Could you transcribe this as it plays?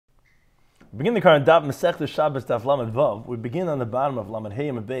Begin the current Daf Masechta Shabbos Daf Lamed Vav. We begin on the bottom of Lamed Hey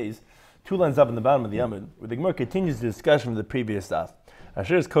and Beis, 2 lines up in the bottom of the Yamid, where the Gemara continues the discussion from the previous Daf.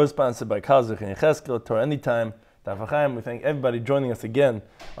 Asher is co-sponsored by Kazach and Yecheskel, Torah Anytime, Daf Chaim. We thank everybody joining us again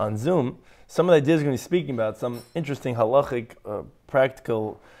on Zoom. Some of the ideas we're going to be speaking about, some interesting halachic,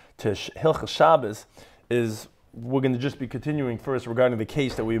 practical to Hilchas Shabbos, is we're going to just be continuing first regarding the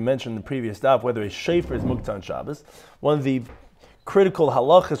case that we mentioned in the previous Daf, whether a shofar is muktzah on Shabbos. One of the critical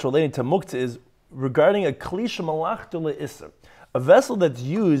halachas relating to muktzah is regarding a klisha malachta le'isser. A vessel that's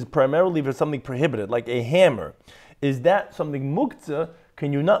used primarily for something prohibited, like a hammer. Is that something muktzah?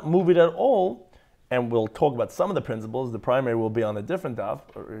 Can you not move it at all? And we'll talk about some of the principles. The primary will be on a different daf,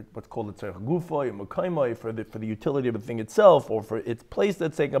 or what's called a tzarech gufoy, or mukaymai, for the utility of the thing itself, or for its place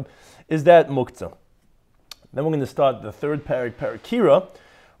that's taken up. Is that muktzah? Then we're going to start the third parakira,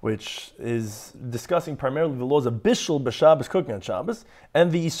 which is discussing primarily the laws of bishul b'Shabbos, cooking on Shabbos,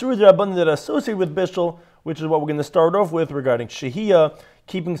 and the isurim d'rabbanan that are associated with bishul, which is what we're going to start off with regarding shehiyah,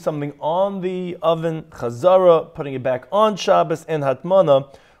 keeping something on the oven, chazara, putting it back on Shabbos, and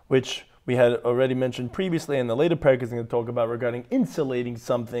hatmana, which we had already mentioned previously, and the later parak is going to talk about regarding insulating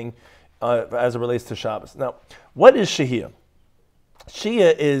something as it relates to Shabbos. Now, what is shehiyah?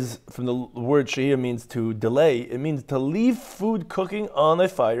 Shia is, from the word shia, means to delay. It means to leave food cooking on a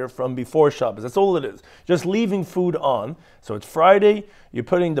fire from before Shabbos. That's all it is. Just leaving food on. So it's Friday, you're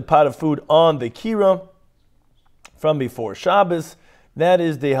putting the pot of food on the kira from before Shabbos. That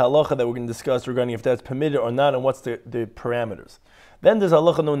is the halacha that we're going to discuss regarding if that's permitted or not and what's the parameters. Then there's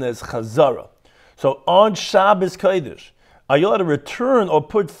halacha known as chazara. So on Shabbos Kodesh, are you allowed to return or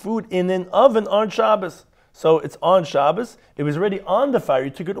put food in an oven on Shabbos? So it's on Shabbos, it was already on the fire, you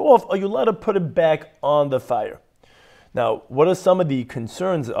took it off, are you allowed to put it back on the fire? Now, what are some of the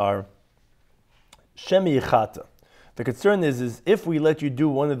concerns are? Shemi yichata. The concern is if we let you do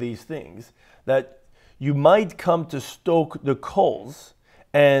one of these things, that you might come to stoke the coals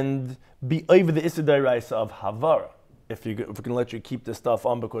and be over the Issa D'Oraisa of Havara. If we can let you keep the stuff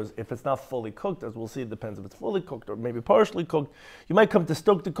on, because if it's not fully cooked, as we'll see, it depends if it's fully cooked or maybe partially cooked, you might come to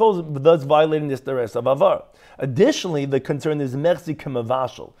stoke the coals, thus violating this the rest of avar. Additionally, the concern is merzi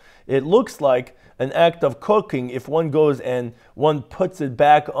kemavashal. It looks like an act of cooking. If one goes and one puts it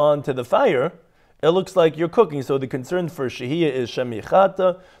back onto the fire, it looks like you're cooking. So the concern for shehiyah is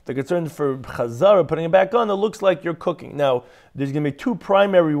shemichata. The concern for chazara, putting it back on, it looks like you're cooking. Now, there's going to be two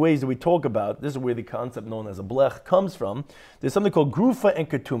primary ways that we talk about. This is where the concept known as a blech comes from. There's something called grufa and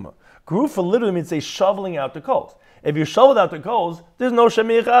ketuma. Grufa literally means shoveling out the coals. If you shovel out the coals, there's no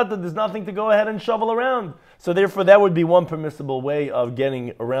shemichata. There's nothing to go ahead and shovel around. So therefore, that would be one permissible way of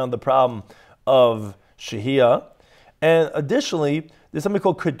getting around the problem of shehiyah. And additionally, there's something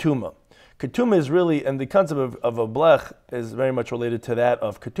called ketuma. Ketuma is really, and the concept of a blech is very much related to that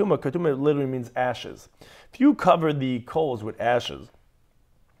of ketuma. Ketuma literally means ashes. If you cover the coals with ashes,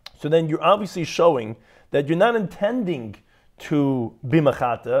 so then you're obviously showing that you're not intending to be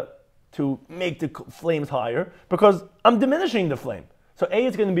machata, to make the flames higher, because I'm diminishing the flame. So A,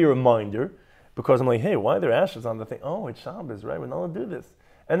 it's going to be a reminder, because I'm like, hey, why are there ashes on the thing? Oh, it's Shabbos, right? We're not allowed to do this.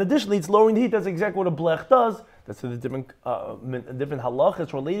 And additionally, it's lowering the heat. That's exactly what a blech does. That's the different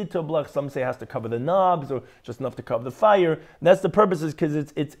halachas related to a blech. Some say it has to cover the knobs or just enough to cover the fire. And that's the purpose, is because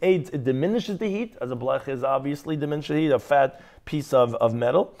it diminishes the heat, as a blech is obviously diminishes the heat, a fat piece of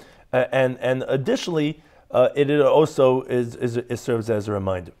metal. And additionally, it also it serves as a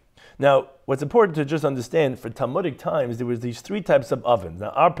reminder. Now, what's important to just understand, for Talmudic times, there was these three types of ovens. Now,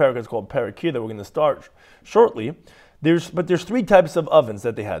 our parak is called parakir, that we're going to start shortly. There's three types of ovens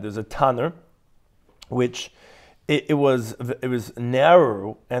that they had. There's a tanner, which it was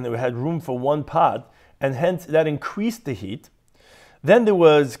narrow and it had room for one pot, and hence that increased the heat. Then there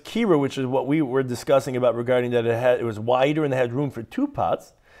was kira, which is what we were discussing about regarding that it was wider and it had room for two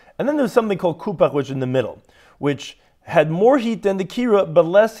pots. And then there was something called kupach, which is in the middle, which had more heat than the kira, but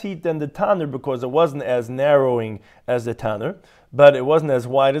less heat than the tanner, because it wasn't as narrowing as the tanner, but it wasn't as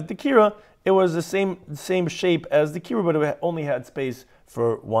wide as the kira. It was the same shape as the kira, but it only had space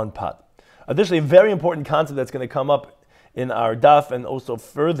for one pot. Additionally, a very important concept that's going to come up in our daf and also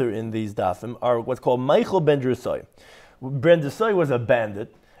further in these dafim are what's called Michael ben Drusai. Ben Drusai was a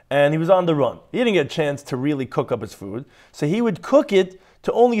bandit, and he was on the run. He didn't get a chance to really cook up his food, so he would cook it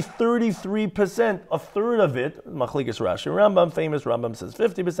to only 33%, a third of it. Machlekes Rashi, Rambam, famous Rambam says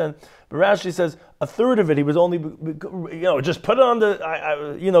 50%, but Rashi says a third of it. He was only, just put it on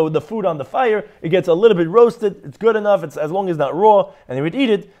the food on the fire. It gets a little bit roasted. It's good enough. It's as long as it's not raw, and he would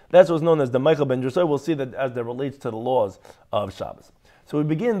eat it. That's what's known as the Michael ben Drusai. We'll see that as that relates to the laws of Shabbos. So we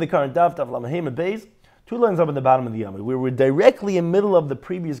begin the current Daf Lamed Hey and Beis, 2 lines up in the bottom of the Yommi. We were directly in the middle of the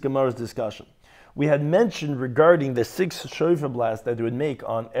previous Gemara's discussion. We had mentioned regarding the 6 shofar blasts that they would make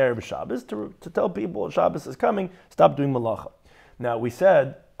on Erev Shabbos to tell people Shabbos is coming, stop doing malacha. Now we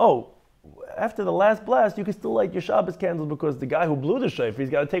said, after the last blast, you can still light your Shabbos candles because the guy who blew the shofar, he's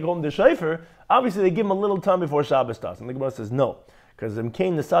got to take home the shofar. Obviously, they give him a little time before Shabbos starts. And the Gemara says no, because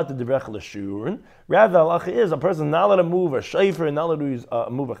shiur. Rather, halacha is a person not allowed to move a shofar and not allowed to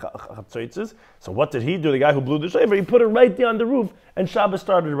move a chatzotzes. So what did he do? The guy who blew the shofar, he put it right there on the roof, and Shabbos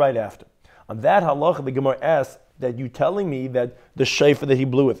started right after. On that halacha, the Gemara asks that you telling me that the shofar that he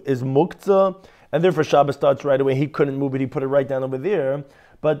blew with is muktzah, and therefore Shabbos starts right away. He couldn't move it; he put it right down over there.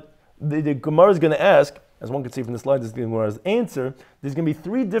 But the Gemara is going to ask, as one can see from the slide, this is the Gemara's answer. There's going to be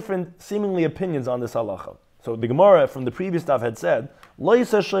 3 different seemingly opinions on this halacha. So the Gemara from the previous Daf had said, lo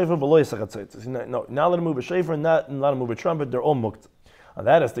yiseh shofar v'lo yiseh chatzotzes. No, not allowed to move a shofar, not allowed to move a trumpet. They're all muktzah. And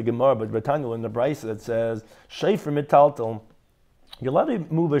that is the Gemara, but B'tanya in the Brisa that says shofar mitaltel. You're allowed to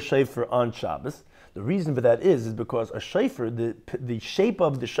move a shofar on Shabbos. The reason for that is because a shofar, the shape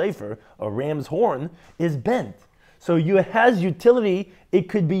of the shofar, a ram's horn, is bent. So it has utility. It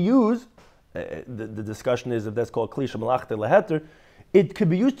could be used. The discussion is if that's called klisha malachta leheter. It could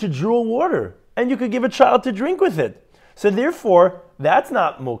be used to draw water, and you could give a child to drink with it. So therefore, that's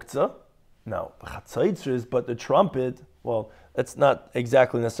not muktzah. Now, chatzotzes, but the trumpet. Well, it's not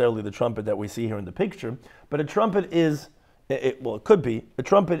exactly necessarily the trumpet that we see here in the picture, but a trumpet is. It could be. A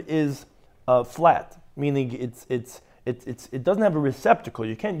trumpet is flat, meaning it doesn't have a receptacle.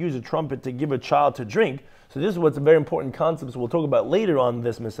 You can't use a trumpet to give a child to drink. So this is what's a very important concept. So we'll talk about later on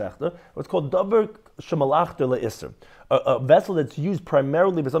this Masechta. What's called davar shemalachta le'isser, a vessel that's used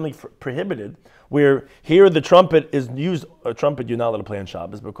primarily for something prohibited. Where here the trumpet is used. A trumpet you're not allowed to play on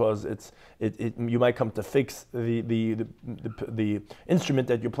Shabbos because you might come to fix the instrument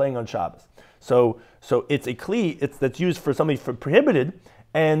that you're playing on Shabbos. So it's a kli that's used for something prohibited,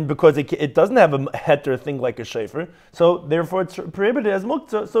 and because it doesn't have a heter thing like a shofar, so therefore it's prohibited as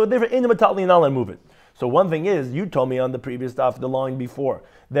muktzah. So therefore in the matali not allowed to move it. So one thing is, you told me on the previous Daf, the line before,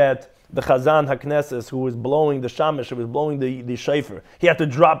 that the Chazan HaKnesses who was blowing the shamish, who was blowing the shofar, he had to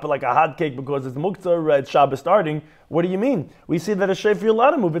drop it like a hot cake because it's muktzah, it's Shabbos starting. What do you mean? We see that a shofar you're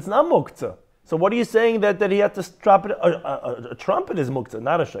allowed to move, it's not muktzah. So what are you saying that he had to drop it? A trumpet is muktzah,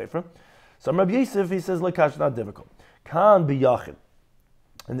 not a shofar. So Rabbi Yosef, he says, look, it's not difficult. Kan b'yachid.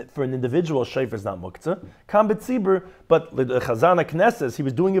 And for an individual, shofar is not muktzah. Kan b'tzibur, but the Chazan HaKnesses, he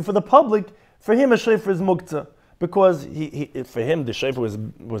was doing it for the public. For him, a shofar is muktzah. Because for him, the shofar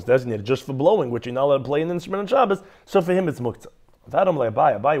was designated just for blowing, which you're not allowed to play an instrument on Shabbos. So for him, it's muktzah.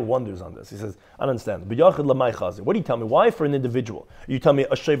 Abai wonders on this. He says, I don't understand. What do you tell me? Why for an individual? You tell me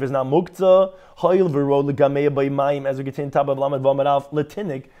a shofar is not muktzah, as we get in Tab of Lamed Vamed Alf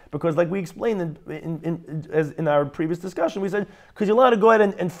latinik, because like we explained in our previous discussion, we said because you're allowed to go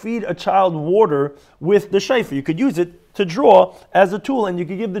ahead and feed a child water with the shofar. You could use it to draw as a tool, and you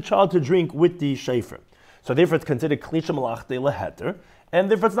could give the child to drink with the shofar. So therefore, it's considered klisha malachta leheter. And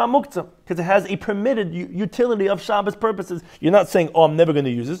therefore it's not muktzah, because it has a permitted utility of Shabbos purposes. You're not saying, I'm never going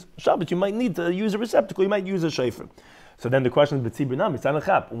to use this. Shabbos, you might need to use a receptacle, you might use a shofar. So then the question is, b'tzibur nam, it's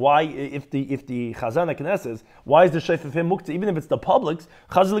anachap. Why, if the Chazan HaKnesses, why is the shofar for him muktzah? Even if it's the public's,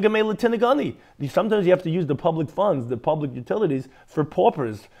 chazal l'gamei l'tinagani. Sometimes you have to use the public funds, the public utilities, for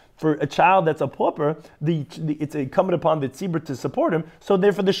paupers. For a child that's a pauper, it's incumbent upon the tzibur to support him. So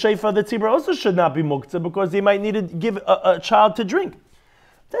therefore the shofar, the tzibur also should not be muktzah, because they might need to give a child to drink.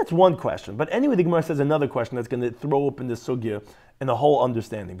 That's one question. But anyway, the Gemara says another question that's going to throw open the sugya and the whole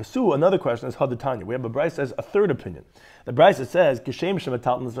understanding. Basu, another question is Hadatanya. We have a Brisa says a third opinion. The Brisa says, Kishem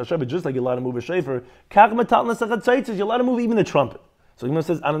Shematalnas, just like you're allowed to move a shofar, you're allowed to move even a trumpet. So the Gemara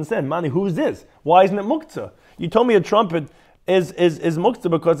says, I don't understand. Mani, who is this? Why isn't it muktzah? You told me a trumpet is muktzah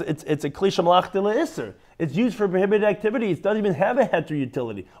because it's a klisha malachta le'isser. It's used for prohibited activities. It doesn't even have a heter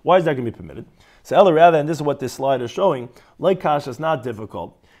utility. Why is that going to be permitted? So Ella, rather, and this is what this slide is showing, like Kasha, it's not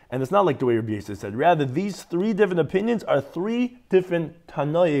difficult. And it's not like the way Rabbi Yosef said. Rather, these 3 different opinions are 3 different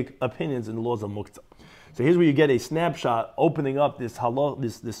Tanoic opinions in the laws of muktzah. So here's where you get a snapshot opening up this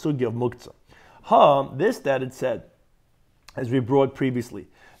sugya of muktzah. That it said, as we brought previously,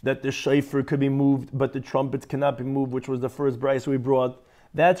 that the shofar could be moved, but the trumpets cannot be moved, which was the first brayso we brought.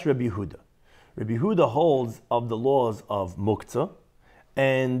 That's Rabbi Yehuda. Rabbi Yehuda holds of the laws of muktzah,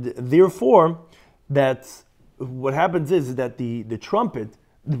 and therefore, that what happens is that the trumpet,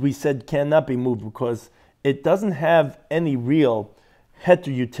 we said, cannot be moved because it doesn't have any real heter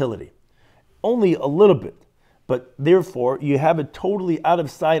utility. Only a little bit. But therefore, you have it totally out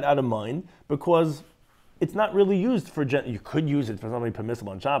of sight, out of mind, because it's not really used for, you could use it for something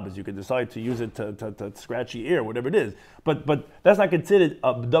permissible on Shabbos. You could decide to use it to scratch your ear, whatever it is. But that's not considered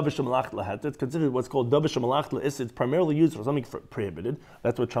a davar shemalach lahet. It's considered what's called davar shemalach la'is. It's primarily used for something prohibited.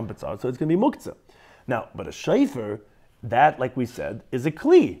 That's what trumpets are. So it's going to be muktzah. Now, but a shofar, that, like we said, is a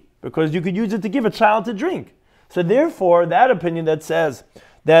kli, because you could use it to give a child to drink. So therefore, that opinion that says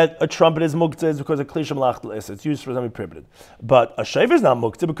that a trumpet is muktzah is because a kli shemalach la'is. It's used for something prohibited. But a shofar is not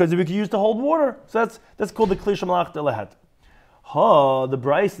muktzah because we could use to hold water. So that's called the kli shemalach lahet. The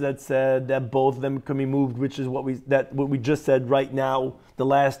Bryce that said that both of them can be moved, which is what we just said right now, the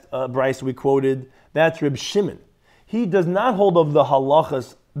last Bryce we quoted, that's Reb Shimon. He does not hold of the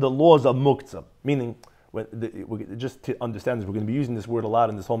halachas, the laws of muktzah, meaning, just to understand this, we're going to be using this word a lot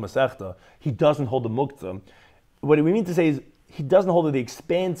in this whole Masechta. He doesn't hold the muktzah. What we mean to say is he doesn't hold the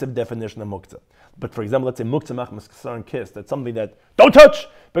expansive definition of muktzah. But for example, let's say muktzah machmas kasar and kiss. That's something that don't touch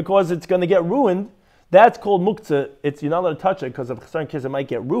because it's going to get ruined. That's called muktzah. You're not allowed to touch it because of kasar and kiss it might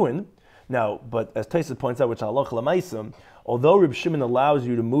get ruined. Now, but as Tosfos points out, which halacha l'maisa, although Reb Shimon allows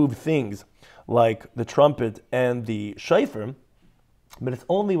you to move things like the trumpet and the shofar, but it's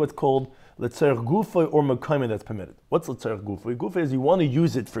only what's called L'tzarech gufay or mekayim that's permitted. What's l'tzarech gufay? Gufay is you want to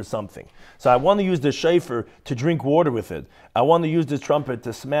use it for something. So I want to use the shofar to drink water with it. I want to use this trumpet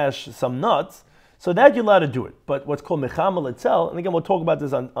to smash some nuts. So that you're allowed to do it. But what's called mechamel etzel, and again we'll talk about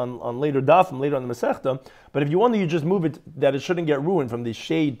this on later daf and later on the Masechta. But if you want to, you just move it that it shouldn't get ruined from the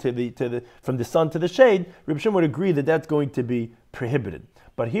shade from the sun to the shade. Reb Shimon would agree that that's going to be prohibited.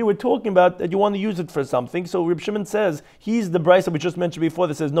 But here we're talking about that you want to use it for something. So Reb Shimon says, he's the Bryce that we just mentioned before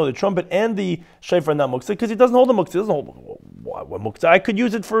that says, no, the trumpet and the shofar are not muktzah, because he doesn't hold the muktzah. He doesn't hold, what muktzah? I could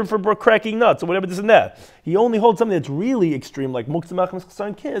use it for cracking nuts or whatever this and that. He only holds something that's really extreme, like muktzah machmas chasar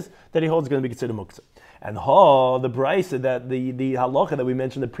and kiss, that he holds is going to be considered muktzah. And the Bryce that the halacha that we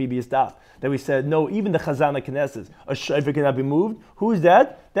mentioned in the previous daf, that we said, no, even the chazana knesses, a shofar cannot be moved. Who's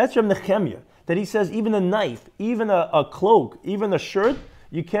that? That's Reb Nechemia. That he says even a knife, even a cloak, even a shirt,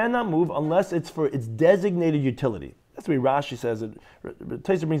 you cannot move unless it's for its designated utility. That's the way Rashi says it.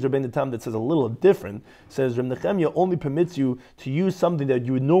 Tosfos brings Rabbeinu Tam that says a little different. It says Reb Nechemia only permits you to use something that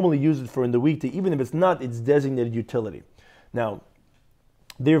you would normally use it for in the weekday, even if it's not its designated utility. Now,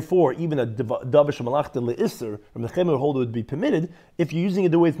 therefore, even a davar shemalachta le'isser, Reb Nechemia would hold it would be permitted if you're using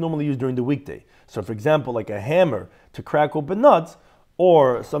it the way it's normally used during the weekday. So, for example, like a hammer to crack open nuts,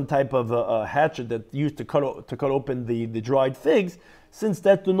 or some type of a hatchet that's used to cut open the dried figs, since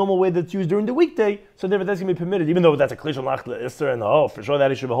that's the normal way that's used during the weekday, so therefore that's going to be permitted, even though that's a kli shemalach la'isser, and for sure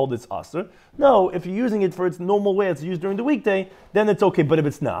that should hold its aser. No, if you're using it for its normal way it's used during the weekday, then it's okay, but if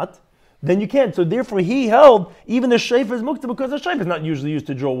it's not, then you can't. So therefore he held even the shofar is muktzah because the shofar is not usually used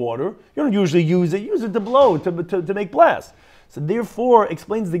to draw water. You don't usually use it to blow, to make blast. So therefore,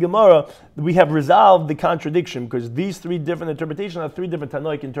 explains the Gemara, we have resolved the contradiction because these three different interpretations are three different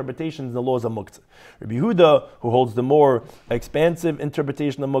Tanoic interpretations in the laws of Muktzah. Rabbi Yehuda, who holds the more expansive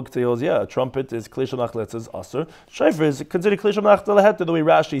interpretation of Muktzah, holds, a trumpet is Kli Shemalach Le'etzes Aser. Shofar is considered Kli Shemalach Le'etzes the way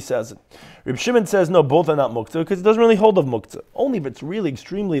Rashi says it. Rabbi Shimon says, no, both are not Muktzah because it doesn't really hold of Muktzah. Only if it's really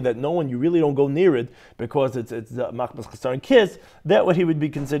extremely that you really don't go near it because it's Machmas Chasar and Kiss, that what he would be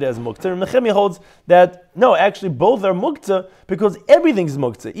considered as Muktzah. And Nechemia holds that, no, actually both are Muktzah because everything's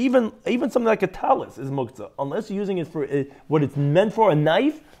muktzah, even something like a talis is muktzah, unless you're using it for what it's meant for, a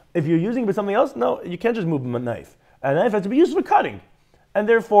knife. If you're using it for something else, no, you can't just move a knife. A knife has to be used for cutting, and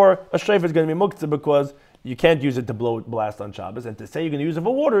therefore a shofar is going to be muktzah because you can't use it to blast on Shabbos, and to say you're going to use it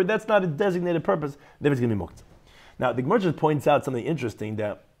for water, that's not a designated purpose. Therefore, it's going to be muktzah. Now, the Gemara just points out something interesting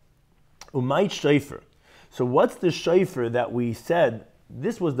that umayt shofar. So, what's the shofar that we said?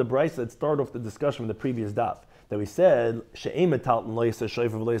 This was the Bryce that started off the discussion from the previous daf. That we said, so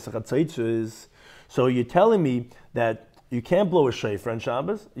you're telling me that you can't blow a shofar on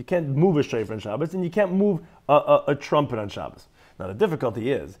Shabbos, you can't move a shofar on Shabbos, and you can't move a trumpet on Shabbos. Now the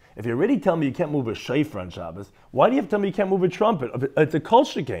difficulty is, if you already tell me you can't move a shofar on Shabbos, why do you have to tell me you can't move a trumpet? It's a kol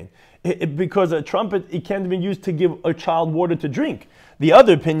shekain. Because a trumpet, it can't even used to give a child water to drink. The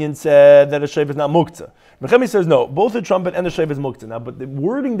other opinion said that a shofar is not muktzah. Nechemia says no, both the trumpet and the shofar is muktzah. Now, but the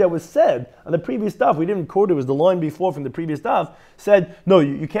wording that was said on the previous daf, we didn't quote it, was the line before from the previous daf, said, no,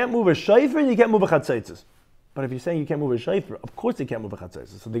 you can't move a shofar and you can't move a chatzitzis. But if you're saying you can't move a shofar, of course you can't move a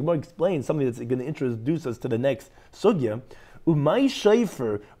chatzitzis. So the Gemara explains something that's going to introduce us to the next sugya. Umay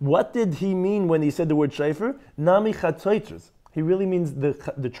shofar, what did he mean when he said the word shofar? Nami chatzitzis. He really means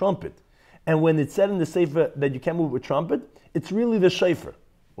the trumpet. And when it's said in the sefer that you can't move a trumpet, it's really the shofar.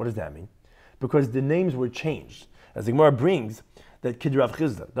 What does that mean? Because the names were changed. As the Gemara brings, that Kid Rav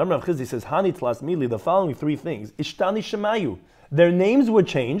Chizda. Rav Chizda says, Hani tlas mili, the following three things. Ishtani shemayu. Their names were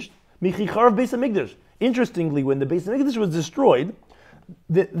changed. Michicharav beis hamikdash. interestingly, when the Beis Hamikdash was destroyed,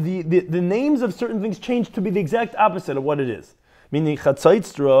 the names of certain things changed to be the exact opposite of what it is. Meaning,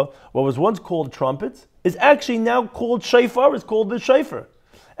 Chatzaitzra, what was once called trumpets, is actually now called shofar, is called the shofar.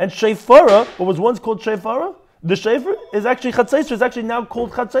 And shofara, what was once called shofara, the shofar, is actually Chatzaitzra, is actually now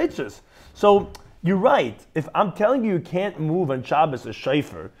called Chatzaitzras. So, you're right. If I'm telling you can't move on Shabbos a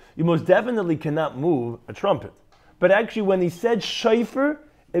shofar, you most definitely cannot move a trumpet. But actually, when he said shofar,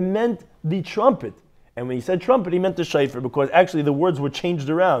 it meant the trumpet. And when he said trumpet, he meant the shofar, because actually the words were changed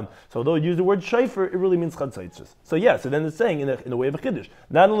around. So although he used the word shofar, it really means chatzaitzes. So yeah, so then it's saying in the way of a chiddush,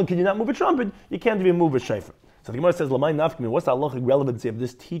 not only can you not move a trumpet, you can't even move a shofar. So the Gemara says, Lamai nafkami, what's the halachic relevancy of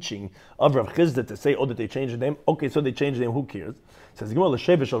this teaching of Rav Chisda to say, that they changed the name? Okay, so they changed the name, who cares? It says the Gemara,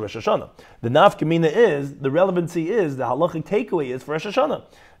 l'shevish of Rosh Hashanah. The nafkamina is, the relevancy is, the halachic takeaway is for Rosh Hashanah.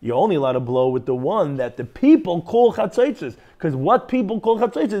 You're only allowed to blow with the one that the people call chatzaitzes, because what people call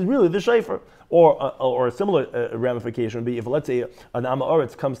chatzaitzes is really the shofar. Or a similar ramification would be if, let's say, an Amma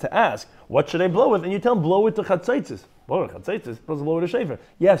Oretz comes to ask, what should I blow with? And you tell him, blow with the chatzaitzes. Blow with chatzaitzes, supposed to blow with a shofar.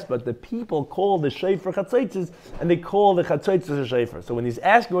 Yes, but the people call the shofar chatzaitzes, and they call the chatzaitzes a shofar. So when he's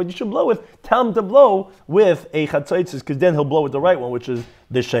asking what you should blow with, tell him to blow with a chatzaitzes, because then he'll blow with the right one, which is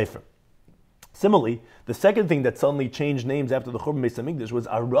the shofar. Similarly, the second thing that suddenly changed names after the Churban Beis Hamikdash was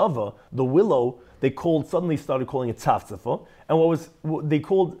Arava, the willow. They suddenly started calling it Tzafzafa, and what was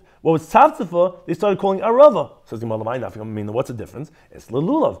Tzafzafa, they started calling Arava. Says the Gemara, what's the difference? It's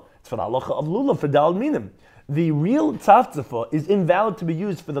Lulav. It's for the halacha of Lulav, for Dal Minim. The real Tzafzafa is invalid to be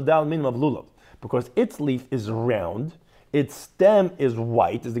used for the Dal Minim of Lulav, because its leaf is round, its stem is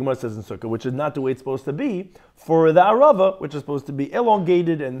white, as the Gemara says in Sukkah, which is not the way it's supposed to be. For the Arava, which is supposed to be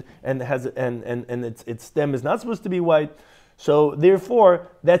elongated and its stem is not supposed to be white. So therefore,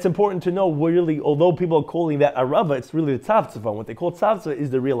 that's important to know. Really, although people are calling that Arava, it's really the Tzafzafa. What they call Tzafzafa is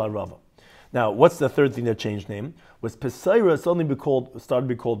the real Arava. Now, what's the third thing that changed name? Was Pesaira suddenly started to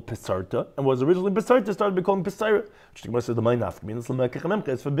be called Pesarta, and was originally Pesarta started to be called Pesaira. Which the Gemara says the Mainafk,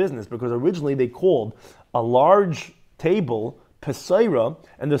 it's for business, because originally they called a large table Pesaira,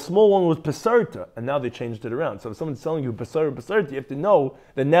 and the small one was Pesarta, and now they changed it around. So if someone's telling you Pesarta, you have to know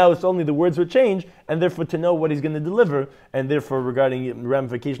that now it's only the words were changed, and therefore to know what he's going to deliver, and therefore regarding the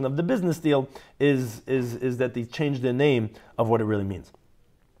ramification of the business deal is that they changed the name of what it really means.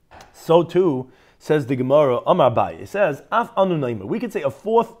 So too, says the Gemara, Amar Abaye, it says, Af anu naima. We could say a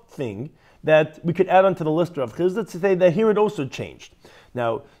fourth thing that we could add onto the list of Chisda to say that here it also changed.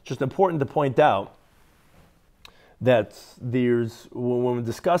 Now, just important to point out that when we're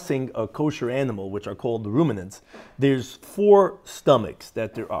discussing a kosher animal, which are called the ruminants, there's 4 stomachs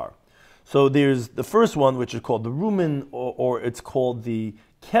that there are. So there's the first one, which is called the rumen, or it's called the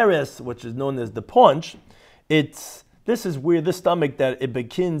keres, which is known as the paunch. This is where the stomach that it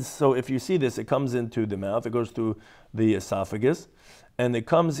begins. So if you see this, it comes into the mouth, it goes through the esophagus, and it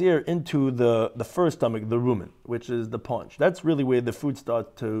comes here into the first stomach, the rumen, which is the paunch. That's really where the food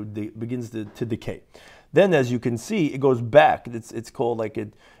begins to decay. Then, as you can see, it goes back. It's called like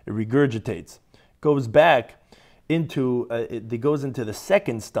it regurgitates. Goes back into it goes into the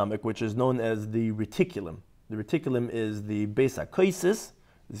second stomach, which is known as the reticulum. The reticulum is the besakoisis.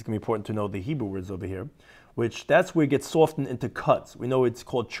 This is going to be important to know the Hebrew words over here. Which that's where it gets softened into cuds. We know it's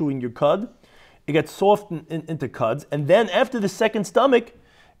called chewing your cud. It gets softened into cuds, and then after the second stomach,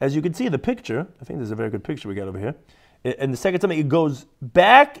 as you can see the picture, I think there's a very good picture we got over here. In the second stomach, it goes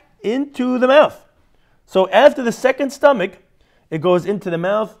back into the mouth. So after the second stomach, it goes into the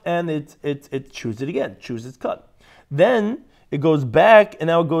mouth and it chews it again, chews its cud. Then it goes back and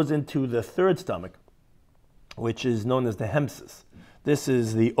now it goes into the third stomach, which is known as the hemsis. This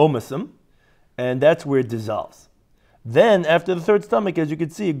is the omasum, and that's where it dissolves. Then after the third stomach, as you can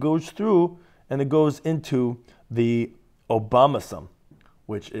see, it goes through and it goes into the obamasum,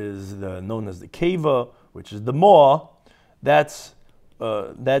 which is known as the keva, which is the maw. That's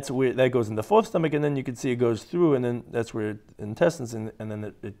where that goes in the fourth stomach, and then you can see it goes through, and then that's where intestines, and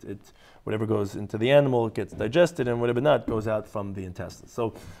then it whatever goes into the animal gets digested, and whatever not goes out from the intestines.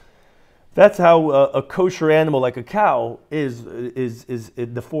 So that's how a kosher animal like a cow is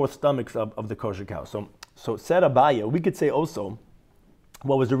the fourth stomach of the kosher cow. So said Abaya, we could say also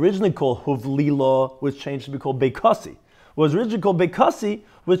what was originally called huvlila was changed to be called bekasi. What was originally called bekasi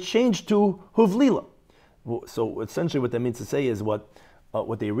was changed to huvlila. So essentially what that means to say is what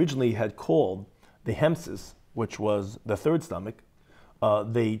they originally had called the hemsis, which was the third stomach,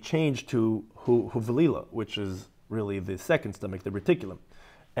 they changed to huvlila, which is really the second stomach, the reticulum.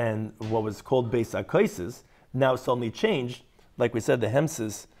 And what was called besakoisis now suddenly changed. Like we said, the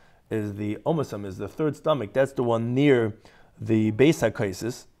hemsis is the omasum, is the third stomach. That's the one near the Beis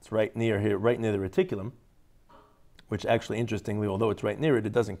HaKaisis, it's right near here, right near the reticulum, which actually, interestingly, although it's right near it,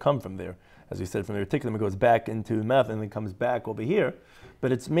 it doesn't come from there. As we said, from the reticulum, it goes back into the mouth and then comes back over here.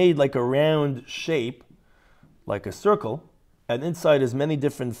 But it's made like a round shape, like a circle, and inside is many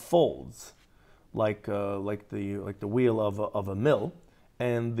different folds, like the wheel of a mill,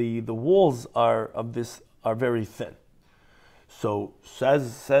 and the walls are very thin. So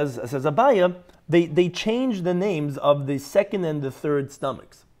says Abaya, they changed the names of the second and the third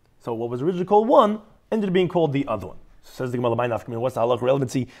stomachs. So what was originally called one ended up being called the other one. So says the Gemara, what's the halacha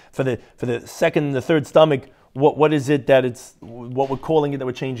relevancy for the second and the third stomach? What is it that it's what we're calling it that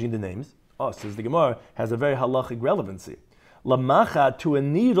we're changing the names? Oh, says the Gemara, has a very halachic relevancy. Lamacha, to a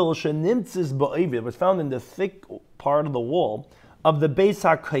needle shenimtzis ba'ovid, it was found in the thick part of the wall of the Beis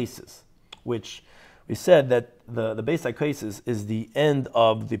HaKaisis, which we said that the Beis HaKaisis is the end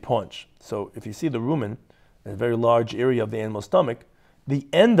of the paunch. So if you see the rumen, a very large area of the animal's stomach, the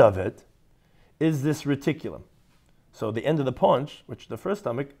end of it is this reticulum. So the end of the paunch, which the first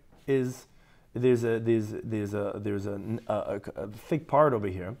stomach is, there's a thick part over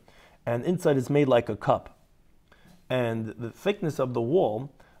here, and inside is made like a cup. And the thickness of the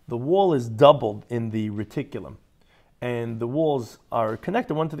wall is doubled in the reticulum, and the walls are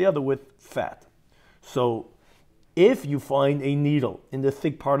connected one to the other with fat. So if you find a needle in the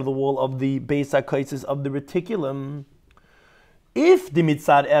thick part of the wall of the Beis HaKaisis of the reticulum, if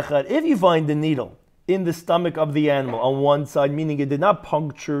you find the needle in the stomach of the animal on one side, meaning it did not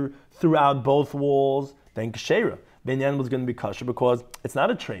puncture throughout both walls, then kshera. Then the animal is going to be kosher because it's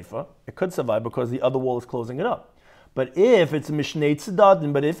not a treifa. It could survive because the other wall is closing it up. But if it's a mishnei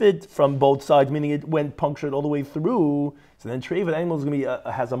tzedadin, but if it from both sides, meaning it went punctured all the way through, so then treifa, the animal is going to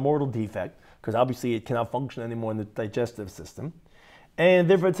be has a mortal defect because obviously it cannot function anymore in the digestive system, and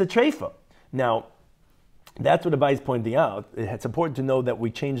therefore it's a treifa. Now, that's what Abai is pointing out. It's important to know that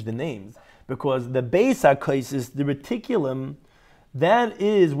we changed the names because the Beis HaKaisis, the reticulum, that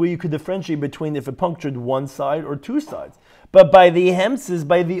is where you could differentiate between if it punctured one side or two sides. But by the hemsis,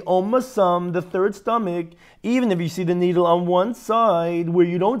 by the omasam, the third stomach, even if you see the needle on one side where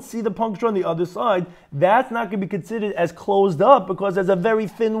you don't see the puncture on the other side, that's not going to be considered as closed up because there's a very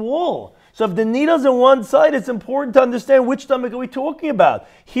thin wall. So if the needle's on one side, it's important to understand which stomach are we talking about.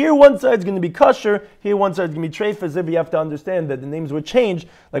 Here one side is going to be kosher, here one side is going to be treifas. If you have to understand that the names were changed,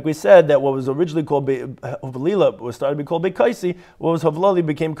 like we said, that what was originally called Hovlila was started to be called Bekaisi, what was Hovlali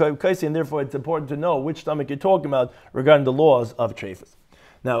became Kaisi, and therefore it's important to know which stomach you're talking about regarding the laws of treifas.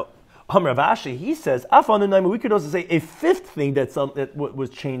 Now, Rav Ashi, he says, we could also say a fifth thing that was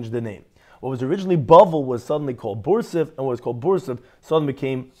changed the name. What was originally Bavel was suddenly called Bursiv, and what was called Bursiv suddenly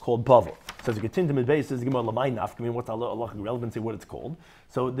became called Bavel. So as we continue to midbase, says Gemara Lamai Nafka, what's the halachic relevancy, what it's called.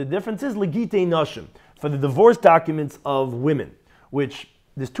 So the difference is Legite Nashim, for the divorce documents of women, which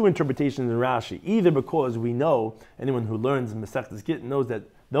there's two interpretations in Rashi. Either because we know, anyone who learns Masechtas Gittin knows that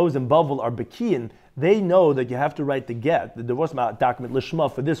those in Bavel are Bekian, they know that you have to write the get, the divorce document,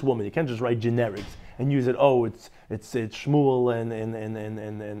 Lishma, for this woman. You can't just write generics and use it, it's Shmuel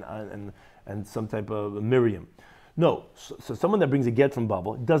and some type of Miriam. No, so someone that brings a get from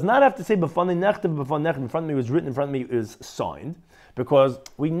Babel does not have to say b'fanei nechtav, b'fanei nechtav, in front of me was written, in front of me is signed, because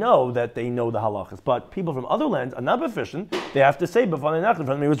we know that they know the halachas. But people from other lands are not proficient. They have to say b'fanei nechtav, in front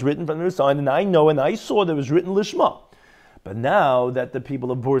of me was written, in front of me was signed, and I know and I saw that it was written lishma. But now that the people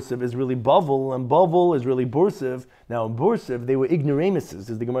of Bursiv is really Bavel, and Bavel is really Bursiv, now in Bursiv they were ignoramuses,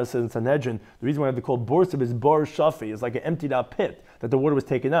 as the Gemara says in Sanhedrin. The reason why they're called Bursiv is bar shafi, it's like an emptied out pit that the water was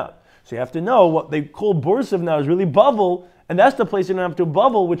taken out. So you have to know what they call Bursiv now is really Bavel, and that's the place you don't have to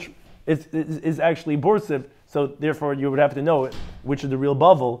Bavel, which is actually Bursiv. So therefore you would have to know which is the real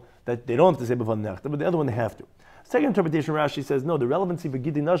Bavel, that they don't have to say B'van Nechta, but the other one they have to. Second interpretation, Rashi says, no, the relevancy for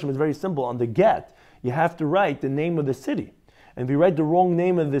Gidei Nashim is very simple. On the get, you have to write the name of the city. And if you write the wrong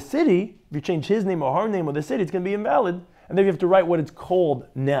name of the city, if you change his name or her name of the city, it's going to be invalid. And then you have to write what it's called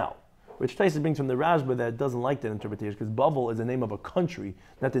now. Which Taisa brings from the Rashba that doesn't like that interpretation, because Bavel is the name of a country,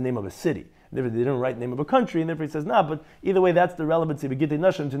 not the name of a city. They didn't write the name of a country, and therefore he says, nah, but either way, that's the relevancy of Gidei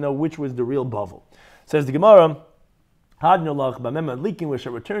Nashim to know which was the real Bavel. Says the Gemara, we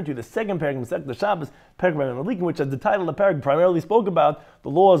shall return to the second paragraph, the Shabbos paragraph, which as the title of the paragraph primarily spoke about the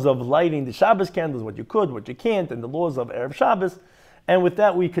laws of lighting the Shabbos candles, what you could, what you can't, and the laws of Erev Shabbos. And with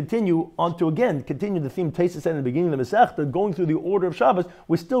that, we continue the theme Taisa said in the beginning of the Masechta, going through the order of Shabbos.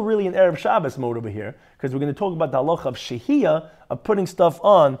 We're still really in Erev Shabbos mode over here, because we're going to talk about the halacha of Shehiyah, of putting stuff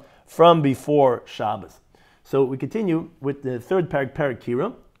on from before Shabbos. So we continue with the third parak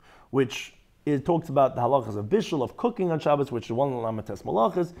Kira, which it talks about the halachas of bishul, of cooking on Shabbos, which is one of the lamates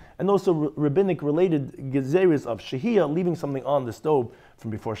malachas, and also rabbinic related gezeres of shehiyah, leaving something on the stove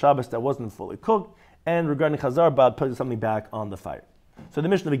from before Shabbos that wasn't fully cooked, and regarding chazar bad, putting something back on the fire. So the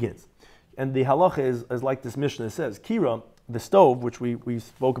Mishnah begins. And the halacha is like this Mishnah says. Kira, the stove, which we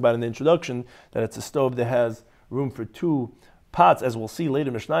spoke about in the introduction, that it's a stove that has room for 2 pots, as we'll see later.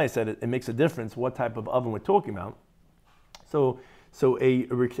 Mishnah said it makes a difference what type of oven we're talking about. So a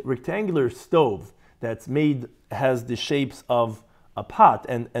rectangular stove that's made has the shapes of a pot,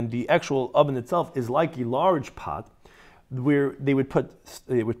 and the actual oven itself is like a large pot, where they would put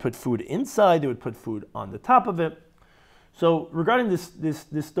food inside, they would put food on the top of it. So regarding this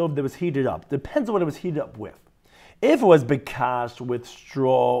stove that was heated up, depends on what it was heated up with. If it was bekash with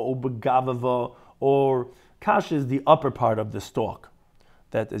straw or begavava, or kash is the upper part of the stalk.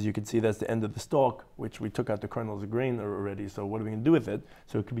 That, as you can see, that's the end of the stalk, which we took out the kernels of grain already. So what are we going to do with it?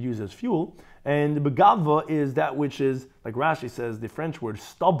 So it could be used as fuel. And the begava is that which is, like Rashi says, the French word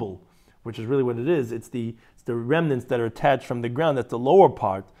stubble, which is really what it is. It's the remnants that are attached from the ground. That's the lower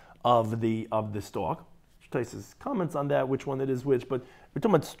part of the stalk. Taisus comments on that, which one it is which, but we're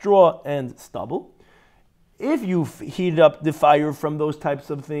talking about straw and stubble. If you heated up the fire from those types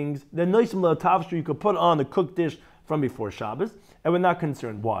of things, then you could put on a cooked dish from before Shabbos, and we're not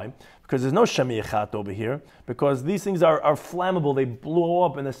concerned. Why? Because there's no shemiyachat over here, because these things are flammable, they blow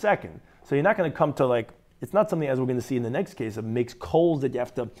up in a second. So you're not going to come to it's not something, as we're going to see in the next case, that makes coals that you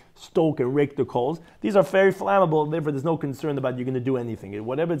have to stoke and rake the coals. These are very flammable, therefore there's no concern about you're going to do anything.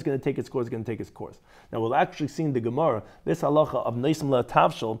 Whatever it's going to take its course, it's going to take its course. Now we'll actually see in the Gemara, this halacha of Neisim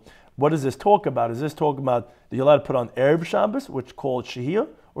LaTavshel, what does this talk about? Is this talking about that you're allowed to put on Erev Shabbos, which is called shehiyah,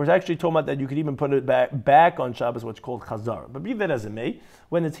 or is it actually talking about that you could even put it back on Shabbos, which is called chazar? But be that as it may,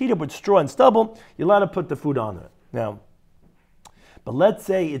 when it's heated with straw and stubble, you're allowed to put the food on it. Now, but let's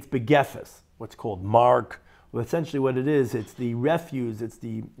say it's begefes, what's called mark. Well, essentially what it is, it's the refuse, it's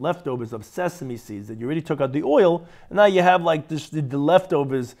the leftovers of sesame seeds that you already took out the oil, and now you have the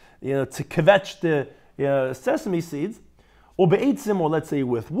leftovers, to kvetch the sesame seeds, or be'etzim, or let's say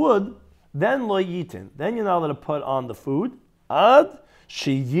with wood, then lo yitin, then you're not allowed to put on the food, ad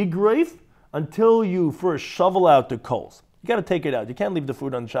sheyigref, until you first shovel out the coals. You got to take it out. You can't leave the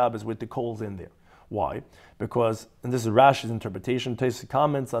food on Shabbos with the coals in there. Why? Because, and this is Rashi's interpretation, Taisus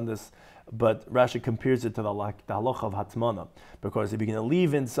comments on this, but Rashi compares it to the halacha of Hatzmana, because if you're going to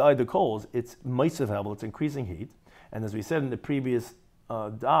leave inside the coals, it's meisav, it's increasing heat, and as we said in the previous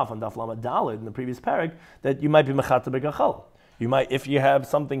Daf, on Daf Lamed Daled, in the previous parak, that you might be mechata begachal. You might, if you have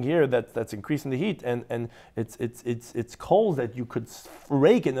something here that's increasing the heat, and it's coals that you could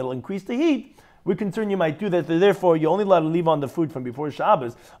rake and it'll increase the heat, we're concerned you might do that. Therefore, you're only allowed to leave on the food from before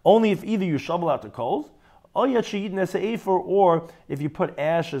Shabbos only if either you shovel out the coals, or if you put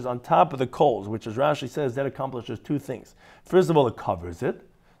ashes on top of the coals, which, as Rashi says, that accomplishes 2 things. First of all, it covers it,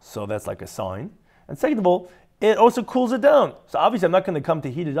 so that's like a sign. And second of all, it also cools it down. So obviously, I'm not going to come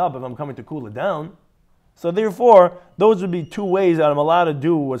to heat it up if I'm coming to cool it down. So therefore, those would be 2 ways that I'm allowed to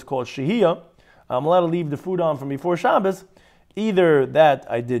do what's called shehiyah. I'm allowed to leave the food on from before Shabbos. Either that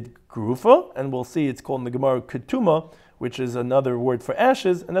I did grufa, and we'll see it's called in the Gemara ketuma, which is another word for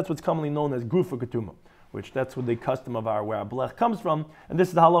ashes, and that's what's commonly known as grufa ketuma, which that's what the custom of where our blech comes from, and this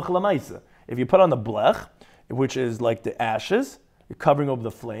is the halacha lamaisa. If you put on the blech, which is like the ashes, you're covering over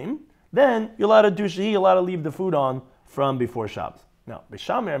the flame, then you're allowed to do shehiyah, you're allowed to leave the food on from before Shabbos. Now,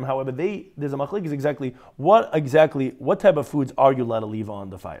 B'Shamerim, however, there's a machlek is exactly what type of foods are you allowed to leave on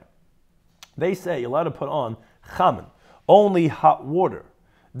the fire. They say you're allowed to put on chamen, only hot water.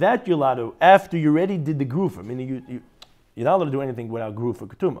 That you're allowed to, after you already did the grufa, meaning you're not allowed to do anything without grufa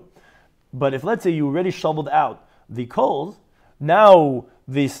ketuma. But if, let's say, you already shoveled out the coals, now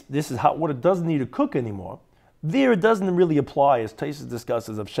this is hot water, doesn't need to cook anymore. There it doesn't really apply, as Taisus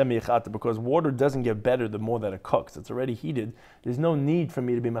discusses, of Shem Yechata, because water doesn't get better the more that it cooks. It's already heated. There's no need for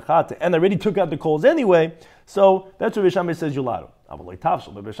me to be Mechata. And I already took out the coals anyway, so that's what Bishame says you're allowed to. But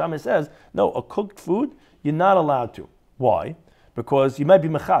Bishame says, no, a cooked food, you're not allowed to. Why? Because you might be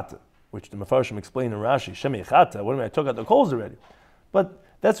Mechata, which the Mefarshim explain in Rashi, Shem Yechata, what do you mean, I took out the coals already? But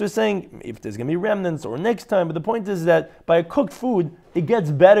that's what we're saying, if there's going to be remnants or next time, but the point is that by a cooked food, it gets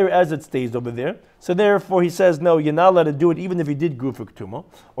better as it stays over there. So therefore he says, no, you're not allowed to do it even if you did grufa ketuma.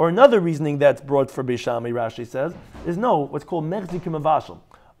 Or another reasoning that's brought for Beishami, Rashi says, is no, what's called mechzikim avashal.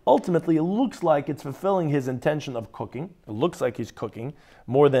 Ultimately, it looks like it's fulfilling his intention of cooking. It looks like he's cooking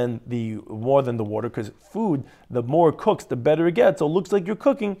more than the water, because food, the more it cooks, the better it gets. So it looks like you're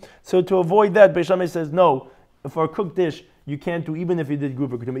cooking. So to avoid that, Beishami says, no, for a cooked dish, you can't do even if you did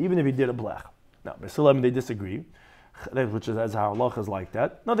grufa ketuma, even if you did a blech. Now, B'Sulam, they disagree. which is as how halacha is like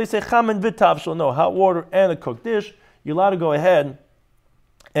that. No, they say chamin v'tavshel. No, hot water and a cooked dish. You're allowed to go ahead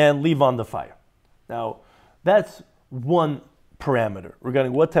and leave on the fire. Now, that's one parameter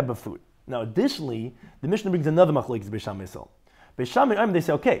regarding what type of food. Now, additionally, the Mishnah brings another machlokes Beis Shammai Yisrael. Beis Shammai, they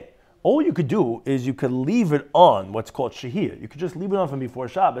say, okay, all you could do is you could leave it on what's called shehir. You could just leave it on from before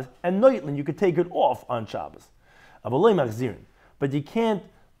Shabbos, and noitlin, you could take it off on Shabbos. But you can't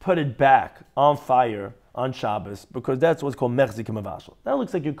put it back on fire on Shabbos because that's what's called mechzik mavashel. That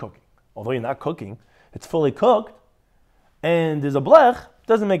looks like you're cooking. Although you're not cooking, it's fully cooked, and there's a blech,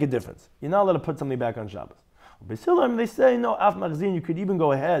 doesn't make a difference. You're not allowed to put something back on Shabbos. They say, no, af machzin, you could even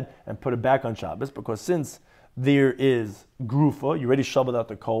go ahead and put it back on Shabbos because since there is grufa, you already shoveled out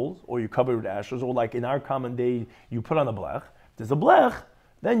the coals, or you cover it with ashes, or like in our common day, you put on a blech. If there's a blech,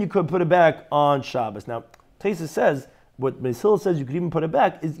 then you could put it back on Shabbos. Now, Taisa says, what Mesil says you could even put it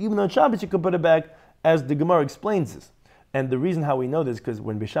back is even on Shabbos you could put it back, as the Gemara explains this. And the reason how we know this, because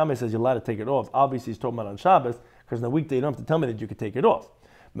when Beis Shammai says you're allowed to take it off, obviously he's talking about on Shabbos, because on the weekday you don't have to tell me that you could take it off.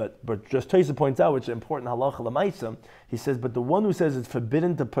 But just Taisa points out, which is important halacha l'maisa, he says, but the one who says it's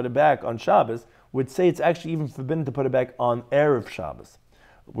forbidden to put it back on Shabbos would say it's actually even forbidden to put it back on Erev Shabbos.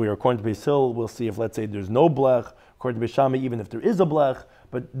 According to Beis Hillel, we'll see if, let's say, there's no blech. According to Beis Shammai, even if there is a blech.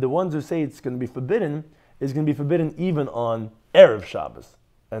 But the ones who say it's going to be forbidden is going to be forbidden even on Erev Shabbos.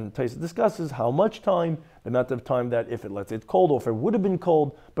 And Taisa discusses how much time, the amount of time that if it, let's say, it's cold, or if it would have been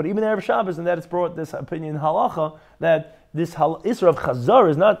cold, but even Erev Shabbos, and that it's brought this opinion in halacha that this Isra of Chazar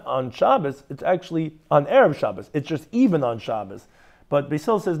is not on Shabbos, it's actually on Erev Shabbos. It's just even on Shabbos. But Beis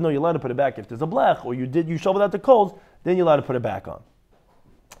Hillel says, no, you're allowed to put it back. If there's a blech, or you shoveled out the coals, then you're allowed to put it back on.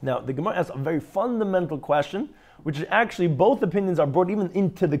 Now, the Gemara asks a very fundamental question, which is actually both opinions are brought even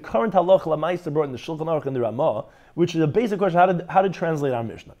into the current halacha l'maisa brought in the Shulchan Aruch and the Ramah, which is a basic question, how to translate our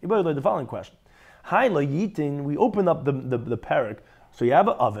Mishnah. You better learn the following question. Hi lo yitin, we open up the parak, so you have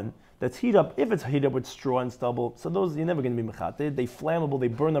an oven that's heated up, if it's heated up with straw and stubble, so those you're never going to be mechateh, they flammable, they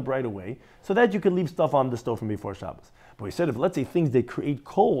burn up right away, so that you can leave stuff on the stove from before Shabbos. But we said if, let's say, things they create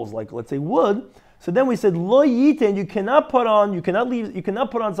coals, like let's say wood, so then we said lo yitin, you cannot put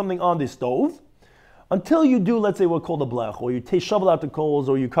on something on the stove until you do, let's say, what's called a blech, or you shovel out the coals,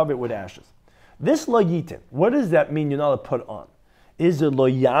 or you cover it with ashes. This lo yitin, what does that mean you're not allowed to put on? Is it lo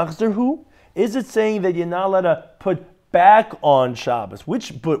yachzerhu? Is it saying that you're not allowed to put back on Shabbos?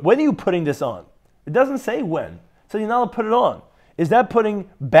 But when are you putting this on? It doesn't say when. So you're not allowed to put it on. Is that putting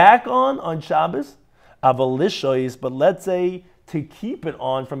back on Shabbos? Avalishois, but let's say to keep it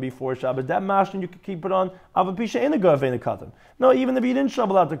on from before Shabbos, that mashon you could keep it on. Avapisha ain't a gav, ain't a katan. No, even if you didn't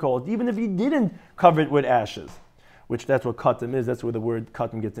shovel out the coals, even if you didn't cover it with ashes, which that's what katam is, that's where the word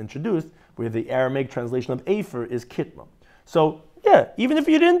katam gets introduced, where the Aramaic translation of afer is kitma. So, yeah, even if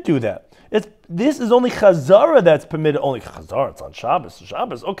you didn't do that, this is only chazara that's permitted. Only chazara, it's on Shabbos.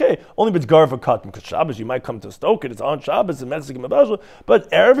 Shabbos, okay, only if it's gar for katam, because Shabbos you might come to stoke it, it's on Shabbos, and Metzig and Mabashal, but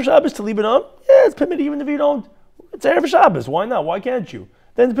Erev Shabbos to leave it on, yeah, it's permitted even if you don't. It's Erev Shabbos, why not? Why can't you?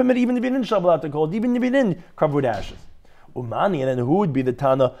 Then it's permitted even if you didn't shovel out the coals, even if you didn't cover with ashes. Umani, and then who would be the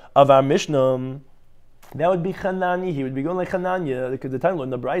Tana of our Mishnah? That would be Chananya. He would be going like Chananya, because the Tana in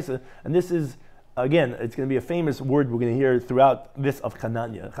the Brisa, and this is, again, it's going to be a famous word we're going to hear throughout this of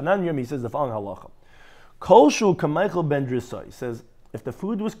Chananya. Chananya, he says the following halacha. Kol shu k'meichel ben drisai. He says, if the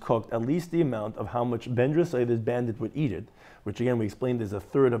food was cooked, at least the amount of how much ben drisai this bandit would eat it, which again we explained is a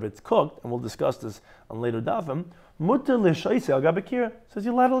third of it's cooked, and we'll discuss this on later dafim, mutter l'shaisi al gabakir, says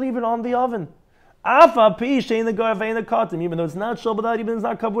you're allowed to leave it on the oven. Afa pi shein the gar vein the katim, even though it's not shoveled out, even though it's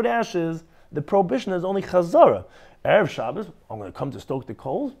not covered with ashes, the prohibition is only chazara. Erev Shabbos, I'm going to come to stoke the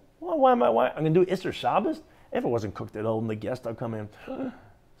coals? Well, why? I'm going to do Isser Shabbos? If it wasn't cooked at all, and the guests are coming in.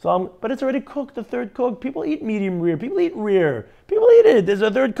 But it's already cooked, the third cook. People eat medium rare. People eat rare. People eat it. There's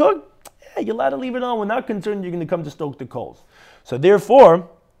a third cook. Yeah, you're allowed to leave it on. We're not concerned you're going to come to stoke the coals. So therefore,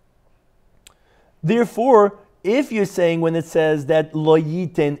 if you're saying when it says that lo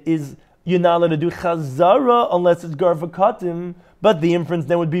yiten is, you're not allowed to do chazara unless it's gar v'katim, but the inference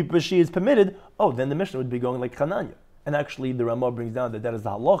then would be Bashi is permitted, then the Mishnah would be going like Chananya. And actually the Ramah brings down that is the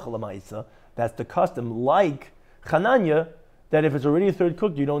halacha l'maisa, that's the custom, like Chananya, that if it's already a third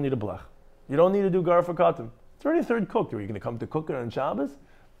cooked, you don't need a blech. You don't need to do gar for katim. It's already a third cooked. Are you going to come to cook it on Shabbos?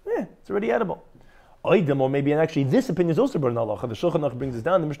 It's already edible. Or maybe, and actually this opinion is also brought in halacha. The Shulchan Aruch brings this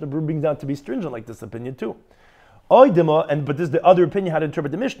down, the Mishnah brings down to be stringent like this opinion too. But this is the other opinion how to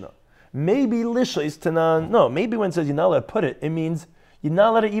interpret the Mishnah. Maybe lisha is tanan. No, maybe when it says you're not allowed to put it means you're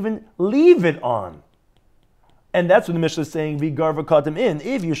not allowed to even leave it on. And that's what the Mishnah is saying, v'garva katim in.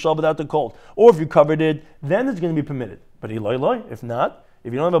 If you shoveled out the cold, or if you covered it, then it's going to be permitted. But if not,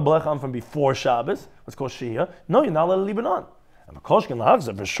 If you don't have a blech on from before Shabbos, what's called shiur, no, you're not allowed to leave it on. And Makoshkin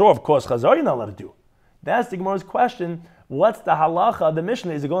lahachzor, for sure, of course, chazar you're not allowed to do. That's the Gemara's question. What's the halacha of the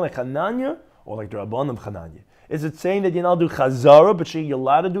Mishnah? Is it going like Chananya or like the Rabbanim Chananya? Is it saying that you're not allowed to do chazara, but you're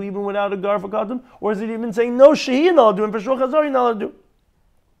allowed to do even without a gar for katan? Or is it even saying no, shehi you're not allowed to do, and for sure chazara you're not allowed to do?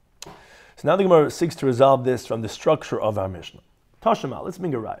 So now the Gemara seeks to resolve this from the structure of our Mishnah. Tashema, let's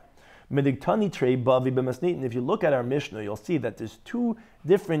bring a right. Medigtani trei bavi b'masnitin. If you look at our Mishnah, you'll see that there's two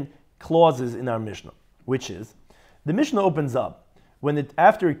different clauses in our Mishnah, which is the Mishnah opens up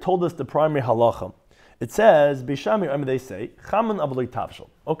after it told us the primary halacha. It says, B'shamir, they say, Chaman avloi tavshel.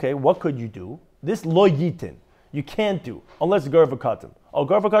 Okay, what could you do? This lo yitin, you can't do, unless gar v'katan. Oh,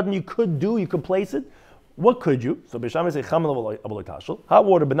 gar v'katan you could do, you could place it. What could you? So B'shamir say, Chaman avloi tavshel, hot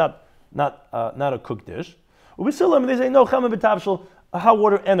water, but not a cooked dish. Ubisilam, they say, no, Chaman v'tavshel, hot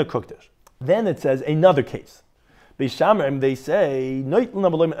water and a cooked dish. Then it says another case. B'shamir, they say,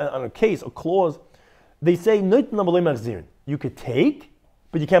 on a case, a clause, they say, you could take,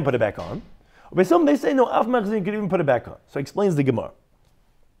 but you can't put it back on. By some they say no, af machzir you could even put it back on. So it explains the Gemara.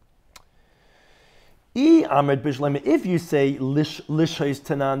 If you say lishais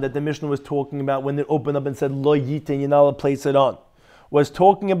tanan that the Mishnah was talking about when it opened up and said lo yitin, you're not allowed to place it on, was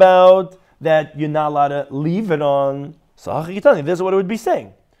talking about that you're not allowed to leave it on. So this is what it would be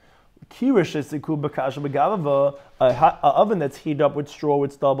saying. A oven that's heated up with straw,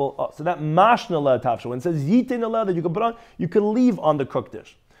 with stubble. So that mashna la tafsha. When it says yitin allowed that you can put on, you can leave on the cooked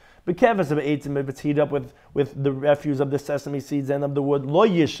dish. But kevas of eitzim, if it's heated up with the refuse of the sesame seeds and of the wood, lo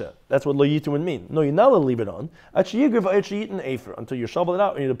yisha. That's what lo yitin would mean. No, you're not allowed to leave it on. Until you shovel it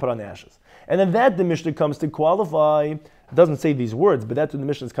out and you put on the ashes. And then that the Mishnah comes to qualify. It doesn't say these words, but that's what the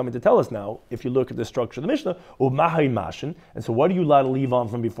Mishnah is coming to tell us now. If you look at the structure of the Mishnah, and so what are you allowed to leave on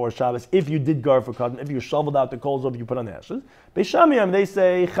from before Shabbos if you did gar for cotton, if you shoveled out the coals or if you put on the ashes? Beishamiyam, they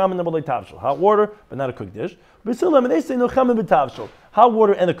say hot water, but not a cooked dish. B'silam, they say no chamin b'tavshel, hot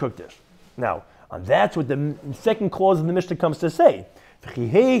water and a cooked dish. Now, and that's what the second clause of the Mishnah comes to say. Just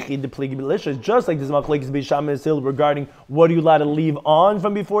like this machlekes b'Shammai regarding what are you allowed to leave on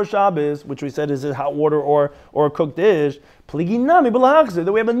from before Shabbos, which we said is it hot water or a cooked dish. Then we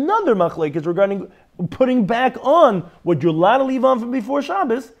have another machlekes regarding putting back on what you're allowed to leave on from before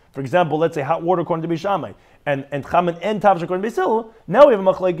Shabbos. For example, let's say hot water according to b'Shammai and chaman and tavsh according to b'Hillel. Now we have a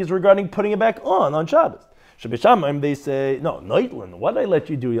machlekes regarding putting it back on Shabbos. They say, no, Neitlan, what did I let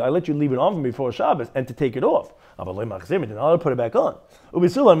you do? I let you leave it on from before Shabbos and to take it off. Then I'll put it back on.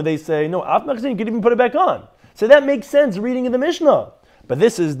 They say, no, Af Machzir, you can even put it back on. So that makes sense reading in the Mishnah. But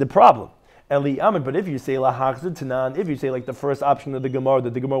this is the problem. But if you say lahachzir tanan, if you say like the first option of the Gemara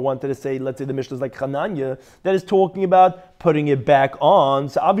that the Gemara wanted to say, let's say the Mishnah is like Chananya, that is talking about putting it back on.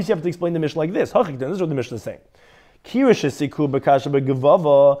 So obviously you have to explain the Mishnah like this. This is what the Mishnah is saying. An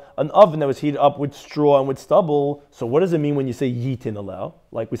oven that was heated up with straw and with stubble. So what does it mean when you say yitin allow?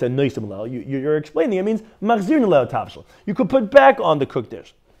 Like we said, noisim allow. You're explaining it means machzir allow tavshel. You could put back on the cooked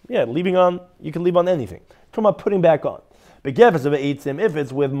dish. Yeah, leaving on, you can leave on anything. Talking about putting back on. But if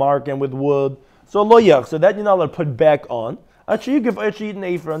it's with mark and with wood, so lo yach, so that you're not allowed to put back on. Until you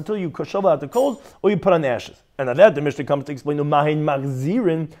shovel out the coals or you put on ashes. And at that the Mishnah comes to explain mahin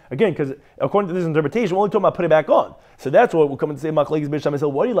machzirin again, because according to this interpretation, we're only talking about put it back on. So that's what we're coming to say. Machlekes b'Shammai say,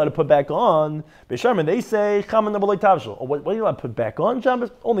 what are you allowed to put back on? B'Shammai they say chaman abalei tavshel. What are you allowed to put back on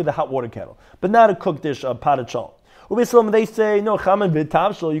Shabbos? Only the hot water kettle, but not a cooked dish, a potted shalom. Ubislam they say no chaman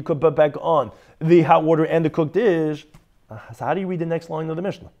v'tavshel. You could put back on the hot water and the cooked dish. So how do you read the next line of the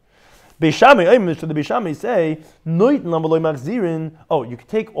Mishnah? B'Shammai, so the B'Shammai say, you can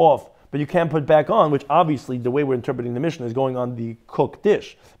take off, but you can't put back on, which obviously the way we're interpreting the Mishnah is going on the cooked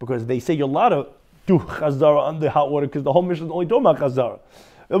dish, because they say you're allowed to do chazara on the hot water, because the whole Mishnah is only talking about chazara.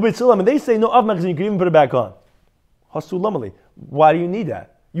 And they say, no, av machzir, you can even put it back on. Hasulamali. Why do you need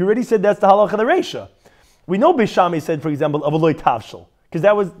that? You already said that's the halacha of the Reisha. We know B'Shammai said, for example, avaloi tavshel, because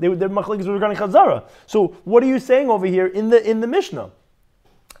that was, their machlekes were regarding chazara. So what are you saying over here in the Mishnah?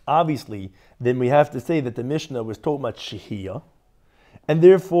 Obviously, then we have to say that the Mishnah was talking about shehiyah, and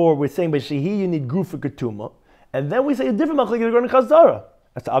therefore we're saying by shehiyah you need grufa ketuma, and then we say a different machlekes regarding chazara.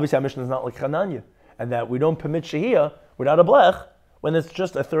 That's obviously our Mishnah is not like Chananya, and that we don't permit shehiyah without a blech when it's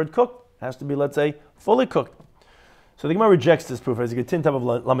just a third cooked. It has to be, let's say, fully cooked. So the Gemara rejects this proof as a tin type of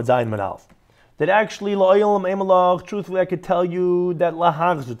Lamed Zayin Manalf. That actually, truthfully, I could tell you that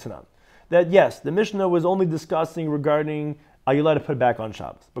lahachzir tanan. That yes, the Mishnah was only discussing regarding are you allowed to put it back on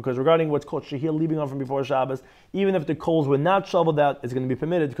Shabbos? Because regarding what's called shehiyah, leaving on from before Shabbos, even if the coals were not shoveled out, it's going to be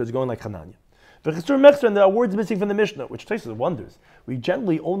permitted because it's going like Chananya. And there are words missing from the Mishnah, which Tosfos wonders. We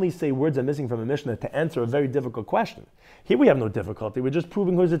generally only say words are missing from a Mishnah to answer a very difficult question. Here we have no difficulty. We're just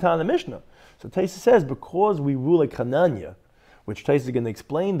proving who's the Tana in the Mishnah. So Tosfos says, because we rule like Hananya, which Tosfos is going to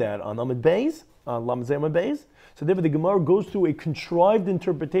explain that on Amud Beis, on Lamed Zeh Amud Beis. So therefore the Gemara goes through a contrived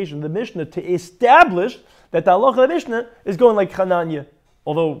interpretation of the Mishnah to establish that the halacha of the Mishnah is going like Hananya.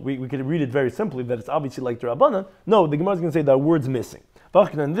 Although we could read it very simply, that it's obviously like the Rabbanan. No, the Gemara is going to say there are words missing.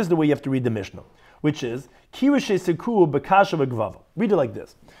 And this is the way you have to read the Mishnah, which is, Read it like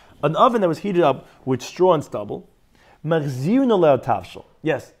this. An oven that was heated up with straw and stubble,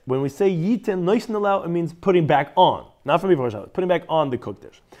 yes, when we say yiten noisin allow, it means putting back on. Not from before Shabbos, putting back on the cooked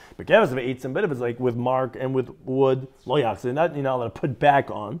dish. But if it's like with mark and with wood, you're not allowed to put back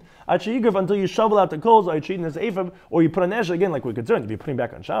on. Until you shovel out the coals, or you treat it as ephab, or you put an ash again, like we're concerned. If you're putting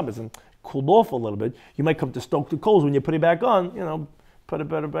back on Shabbos and cooled off a little bit, you might come to stoke the coals when you put it back on, put it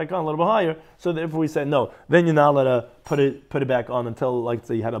back on a little bit higher. So if we say no, then you're not allowed to put it back on until, like,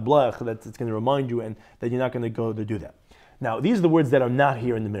 say you had a blech that it's going to remind you, and that you're not going to go to do that. Now, these are the words that are not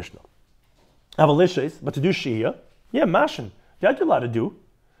here in the Mishnah. Avalishes, but to do shiur, yeah, mashin, that you're allowed to do.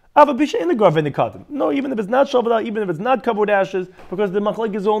 Avabisha in the garv in the cotton. No, even if it's not shoveled out, even if it's not covered with ashes, because the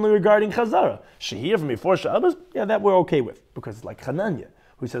machlek is only regarding chazara. Shiur from before Shabbos, yeah, that we're okay with, because it's like Hananya,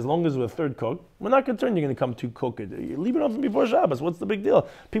 who says, as long as we're a third cook, we're not concerned you're going to come to cook it. You leave it on from before Shabbos. What's the big deal?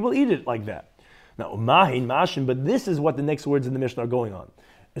 People eat it like that. Now, mahin, mashin, but this is what the next words in the Mishnah are going on.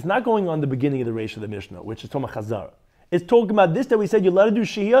 It's not going on the beginning of the Reish of the Mishnah, which is Toma Chazara. It's talking about this that we said you're allowed to do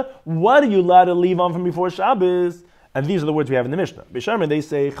shiur. What are you allowed to leave on from before Shabbos? And these are the words we have in the Mishnah. B'sharman, they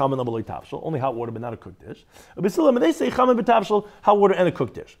say chaman abaloy tafshel, only hot water but not a cooked dish. B'silam, they say chaman b'tafshel, hot water and a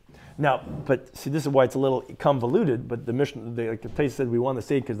cooked dish. Now, but see, this is why it's a little convoluted. But the Mishnah, like the Tosfos said, we want to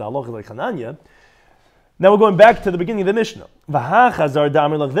say it because the halacha is like Hananya. Now we're going back to the beginning of the Mishnah. V'hachazar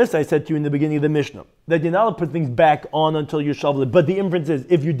damer, like this I said to you in the beginning of the Mishnah, that you're not allowed to put things back on until you shovel it. But the inference is,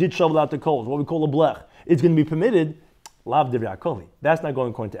 if you did shovel out the coals, what we call a blech, it's going to be permitted. Lav divrei hakoli. That's not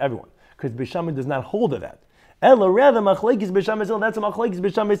going according to everyone, because Bishami does not hold to that. Ella rather machlekes b'sham esil. That's a machlekes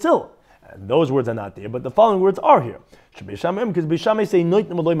b'sham esil. And those words are not there, but the following words are here. Because b'sham say noit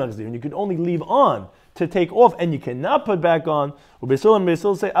nemaloy machzir, and you can only leave on to take off, and you cannot put back on. Ubesil and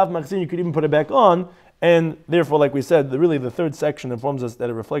besil say av machzir, you could even put it back on, and therefore, like we said, the third section informs us that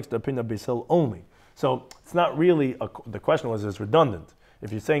it reflects the opinion of besil only. So it's not really the question was it's redundant.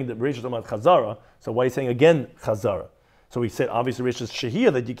 If you're saying that Reish is talking about chazara, so why are you saying again chazara? So we said, obviously, Reish is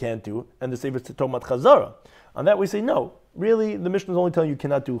shiur that you can't do, and the Sefer is talking about chazara. On that we say, no, really, the Mishnah is only telling you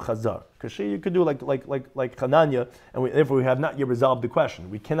cannot do chazar. Because shiur you could do like Hananya, and therefore we have not yet resolved the question.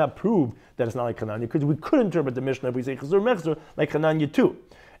 We cannot prove that it's not like Hananya, because we could interpret the Mishnah if we say chazur mechzur like Hananya too.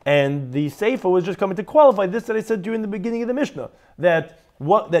 And the Sefer was just coming to qualify this that I said during the beginning of the Mishnah, that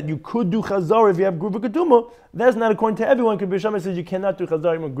you could do chazar if you have gruva ketuma. That's not according to everyone. Because Bishama says you cannot do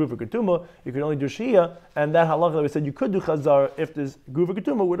chazar even gruva ketuma. You can only do shiur, and that halacha that we said you could do chazar if this gruva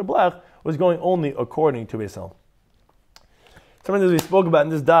ketuma with a blach was going only according to Beisel. Something that we spoke about in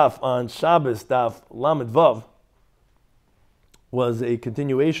this daf on Shabbos Daf Lamed Vav was a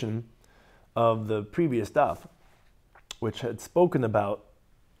continuation of the previous daf, which had spoken about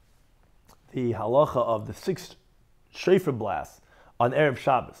the halacha of the 6 shofar blasts on Erev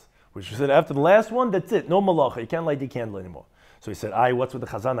Shabbos, which we said after the last one, that's it, no malacha, you can't light the candle anymore. So he said, what's with the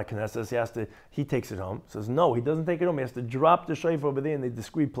Chazan HaKnesses? He takes it home. He says, no, he doesn't take it home. He has to drop the shofar over there in a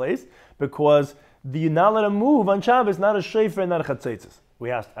discreet place, because you're not allowed to move on Shabbos, not a shofar and not a chatzitzis.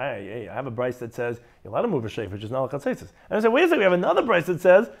 We asked, I have a brice that says you're allowed to move a shofar, just not a chatzitzis. And I said, wait a second, we have another brice that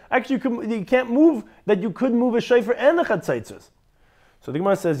says, actually you can't move, that you could move a shofar and a chatzitzis. So the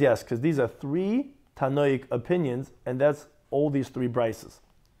Gemara says yes, because these are 3 Tanoic opinions, and that's all these 3 brises.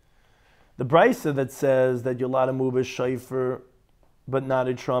 The brisa that says that you're allowed to move a shofar but not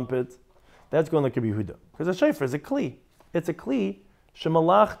a trumpet, that's going like a Yehuda. Because a shofar is a kli. It's a kli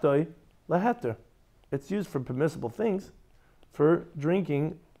shemalachtai laheter. It's used for permissible things, for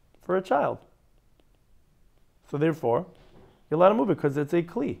drinking for a child. So therefore, you're allowed to move it because it's a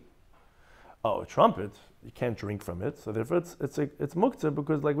kli. Oh, a trumpet, you can't drink from it. So therefore, it's muktzah,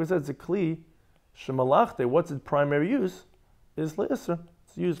 because like we said, it's a kli shemalachtai. What's its primary use? Is le'isr.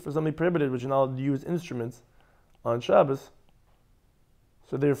 It's used for something prohibited, which you're not allowed to use instruments on Shabbos.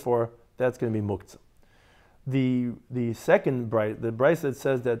 So therefore, that's going to be muktzah. The second bright, the bright that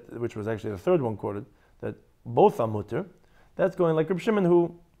says that, which was actually the third one quoted, that both are mutter, that's going like Reb Shimon,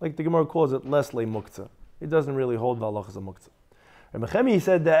 who, like the Gemara calls it, less le muktzah. He doesn't really hold v'alach as a muktzah. Reb Mechemi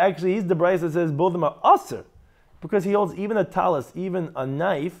said that actually he's the bright that says both of them are aser, because he holds even a talis, even a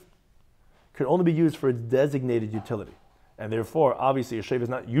knife, could only be used for its designated utility. and therefore, obviously, a shayfa is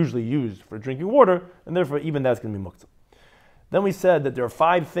not usually used for drinking water, and therefore, even that's going to be muktzah. Then we said that there are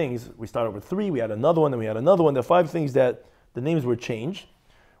 5 things. We started with 3, we had another one, then we had another one. There are 5 things that the names were changed,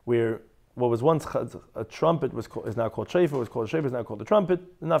 where what was once a trumpet is now called shayfa, was called a shayfa, is now called a trumpet.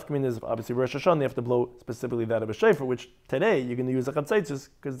 The nafkamin is obviously Rosh Hashanah, they have to blow specifically that of a shayfa, which today you're going to use a chatzaitzis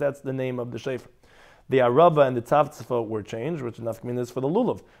because that's the name of the shayfa. The araba and the tzavtzafa were changed, which nafkamin is for the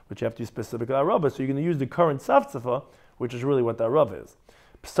lulav, which you have to use specifically araba. So you're going to use the current tzavtzafa, which is really what the araba is.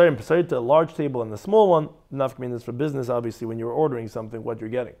 Pesayim, a large table and the small one, nafkamin is for business, obviously, when you're ordering something, what you're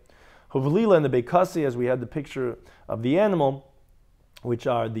getting. Hovlila and the beikasi, as we had the picture of the animal, which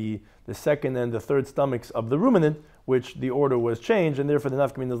are the second and the third stomachs of the ruminant, which the order was changed, and therefore the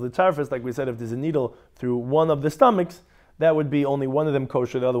nafkamin is litarfis, like we said, if there's a needle through one of the stomachs, that would be only one of them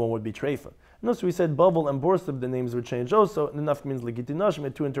kosher, the other one would be treifa. And also we said Bavel and Borsav, the names were changed also, and the nafkamin is legitinashim,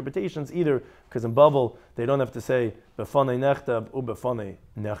 had 2 interpretations, either because in Bavel they don't have to say befanei nechtab u befanei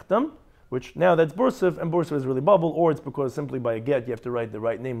nechtam, which now that's Borsav, and Borsav is really Bavel, or it's because simply by a get you have to write the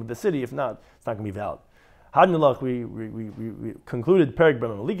right name of the city, if not, it's not going to be valid. Hadnulach, we concluded Perek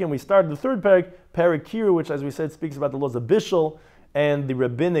B'Mamalik, and we started the third Perek, Perek Kiru, which, as we said, speaks about the laws of Bishul and the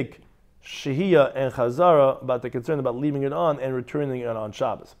rabbinic Shehiyah and Chazara, about the concern about leaving it on and returning it on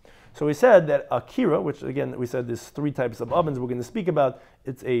Shabbos. So we said that Akira, which again we said there's 3 types of ovens we're going to speak about,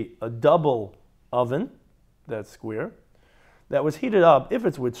 it's a double oven, that's square, that was heated up, if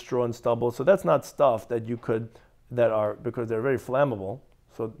it's with straw and stubble, so that's not stuff that you could, because they're very flammable,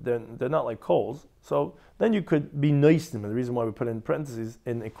 so they're not like coals. So then you could be nice to them. And the reason why we put in parentheses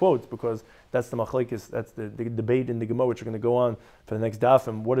in quotes, because that's the machlekes, that's the debate in the Gemara, which we're going to go on for the next daf.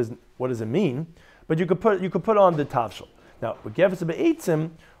 And what does it mean? But you could put on the tafshel. Now with gefes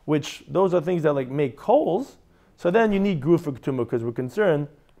be'etzim, which those are things that like make coals. So then you need grufa ketuma because we're concerned,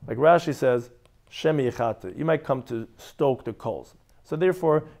 like Rashi says, shemi yechata. You might come to stoke the coals. So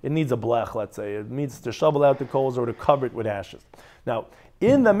therefore, it needs a blech, let's say. It needs to shovel out the coals or to cover it with ashes. Now,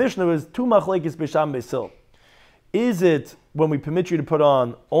 in the Mishnah, is 2 machlekes Beisham Beisil. Is it when we permit you to put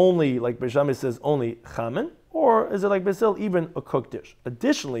on only, like Beisham says, only chamen? Or is it like Beisil, even a cooked dish?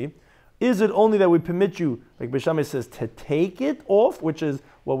 Additionally, is it only that we permit you, like Beisham says, to take it off, which is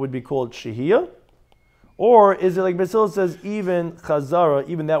what would be called shehiyah? Or is it like Beisil says, even chazara,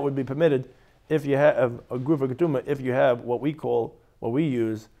 even that would be permitted if you have a grufa ketuma, if you have what we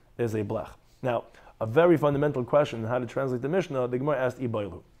use is a blech. Now, a very fundamental question on how to translate the Mishnah, the Gemara asked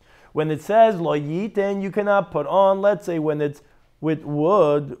Ibaylu. When it says lo yiten, you cannot put on, let's say when it's with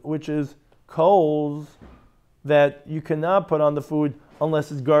wood, which is coals, that you cannot put on the food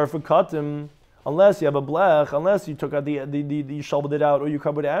unless it's gar for katim, unless you have a blech, unless you took out you shoveled it out or you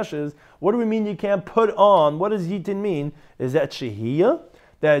covered ashes. What do we mean you can't put on? What does yitin mean? Is that shehiyah?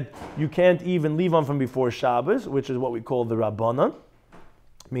 That you can't even leave on from before Shabbos, which is what we call the Rabbanan,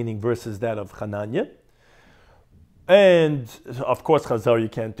 meaning versus that of Chananya. And of course Chazara you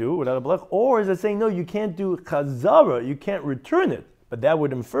can't do without a blech. Or is it saying, no, you can't do Chazara, you can't return it. But that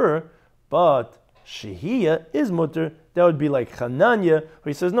would infer, but Shehiyah is mutter, that would be like Chananya, where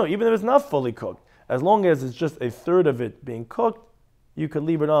he says, no, even if it's not fully cooked, as long as it's just a third of it being cooked, you could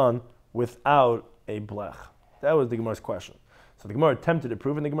leave it on without a blech. That was the Gemara's question. So the Gemara attempted to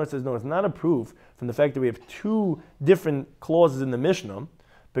prove, and the Gemara says, no, it's not a proof from the fact that we have 2 different clauses in the Mishnah,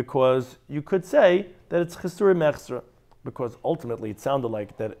 because you could say that it's chesuri mechsra, because ultimately it sounded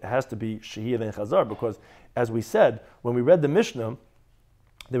like that it has to be shehiyah and chazar, because as we said, when we read the Mishnah,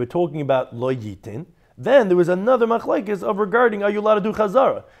 they were talking about lo yitin, then there was another machlekes of regarding are you allowed to do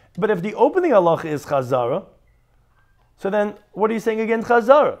chazara. But if the opening halacha is chazara, so then what are you saying against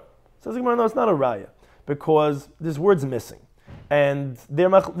chazara? Says the Gemara, no, it's not a raya, because this word's missing. And the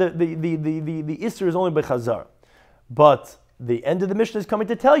Isser is only by Chazar. But the end of the Mishnah is coming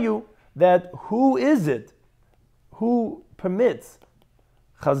to tell you that who is it who permits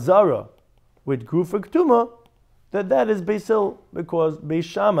Chazara with Grufa Ktuma, that is Beisil, because Beis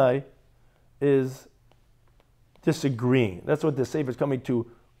Shammai is disagreeing. That's what the Sefer is coming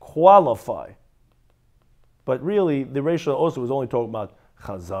to qualify. But really, the Reisha also was only talking about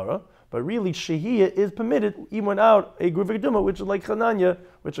Chazara. But really, Shehiyah is permitted even without a Grufa Keduma, which is like Chananya,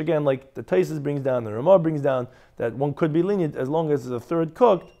 which again, like the Taisus brings down, the Ramah brings down, that one could be lenient as long as it's a third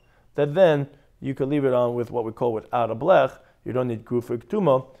cooked, that then you could leave it on with what we call without a blech. You don't need Grufa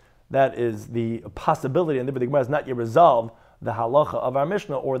Keduma. That is the possibility, and the Gemara has not yet resolved the halacha of our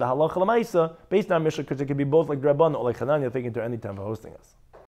Mishnah or the halacha l'maisa based on our Mishnah, because it could be both like Rabban or like Chananya, thinking to any time for hosting us.